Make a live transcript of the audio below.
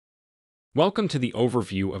Welcome to the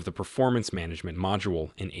overview of the Performance Management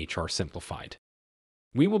module in HRSimplified.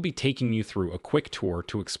 We will be taking you through a quick tour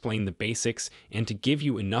to explain the basics and to give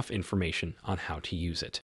you enough information on how to use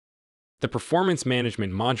it. The Performance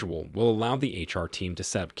Management module will allow the HR team to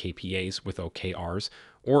set up KPIs with OKRs,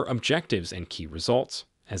 or objectives and key results,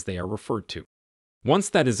 as they are referred to. Once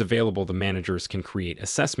that is available, the managers can create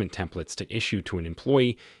assessment templates to issue to an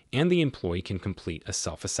employee, and the employee can complete a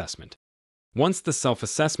self-assessment. Once the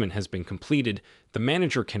self-assessment has been completed, the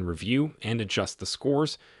manager can review and adjust the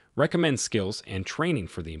scores, recommend skills and training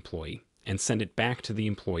for the employee, and send it back to the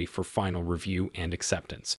employee for final review and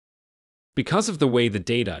acceptance. Because of the way the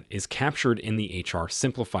data is captured in the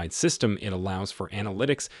HRSimplified system, it allows for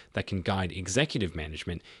analytics that can guide executive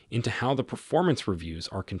management into how the performance reviews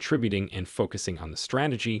are contributing and focusing on the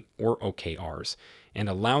strategy, or OKRs, and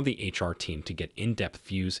allow the HR team to get in-depth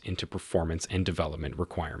views into performance and development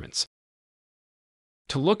requirements.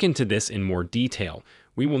 To look into this in more detail,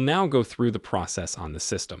 we will now go through the process on the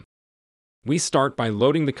system. We start by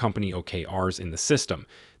loading the company OKRs in the system.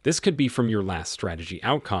 This could be from your last strategy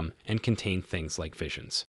outcome and contain things like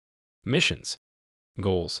visions, missions,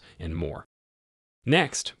 goals, and more.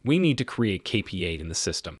 Next, we need to create KPI in the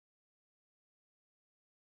system.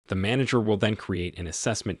 The manager will then create an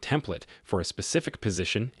assessment template for a specific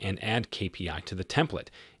position and add KPI to the template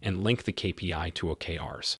and link the KPI to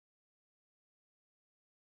OKRs.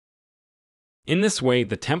 In this way,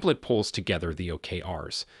 the template pulls together the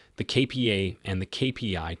OKRs, the KPI, and the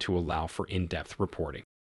KPI to allow for in-depth reporting.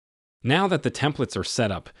 Now that the templates are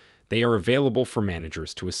set up, they are available for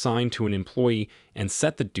managers to assign to an employee and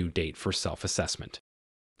set the due date for self-assessment.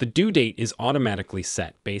 The due date is automatically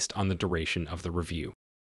set based on the duration of the review.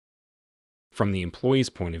 From the employee's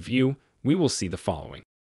point of view, we will see the following.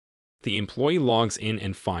 The employee logs in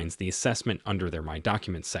and finds the assessment under their My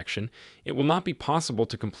Documents section. It will not be possible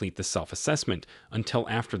to complete the self-assessment until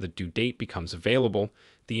after the due date becomes available.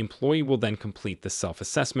 The employee will then complete the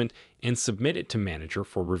self-assessment and submit it to manager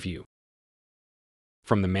for review.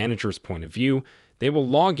 From the manager's point of view, they will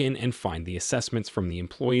log in and find the assessments from the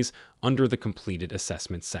employees under the completed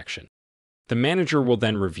assessment section. The manager will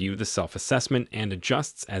then review the self-assessment and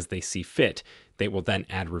adjusts as they see fit. They will then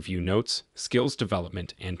add review notes, skills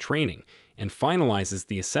development, and training, and finalizes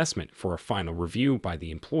the assessment for a final review by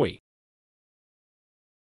the employee.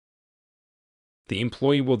 The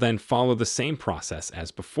employee will then follow the same process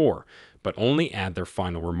as before, but only add their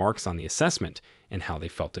final remarks on the assessment and how they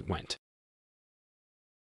felt it went.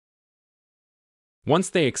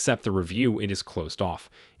 Once they accept the review, it is closed off,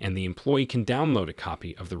 and the employee can download a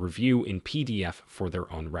copy of the review in PDF for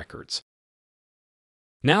their own records.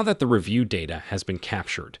 Now that the review data has been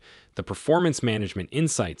captured, the performance management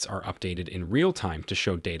insights are updated in real time to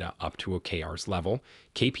show data up to OKRs level,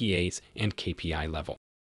 KPIs, and KPI level.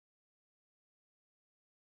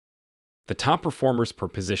 The top performers per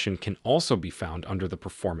position can also be found under the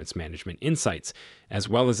Performance Management Insights, as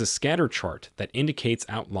well as a scatter chart that indicates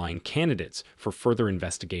outlying candidates for further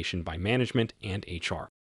investigation by management and HR.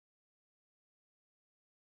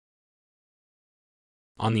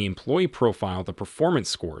 On the employee profile, the performance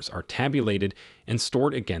scores are tabulated and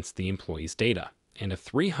stored against the employee's data, and a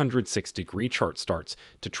 360-degree chart starts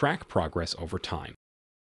to track progress over time.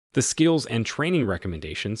 The skills and training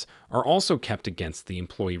recommendations are also kept against the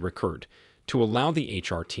employee record to allow the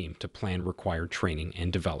HR team to plan required training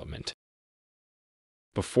and development.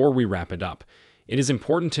 Before we wrap it up, it is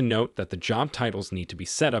important to note that the job titles need to be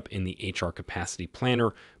set up in the HR Capacity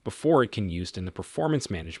Planner before it can be used in the Performance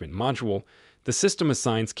Management module. The system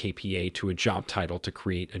assigns KPI to a job title to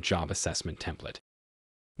create a job assessment template.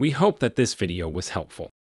 We hope that this video was helpful.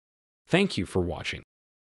 Thank you for watching.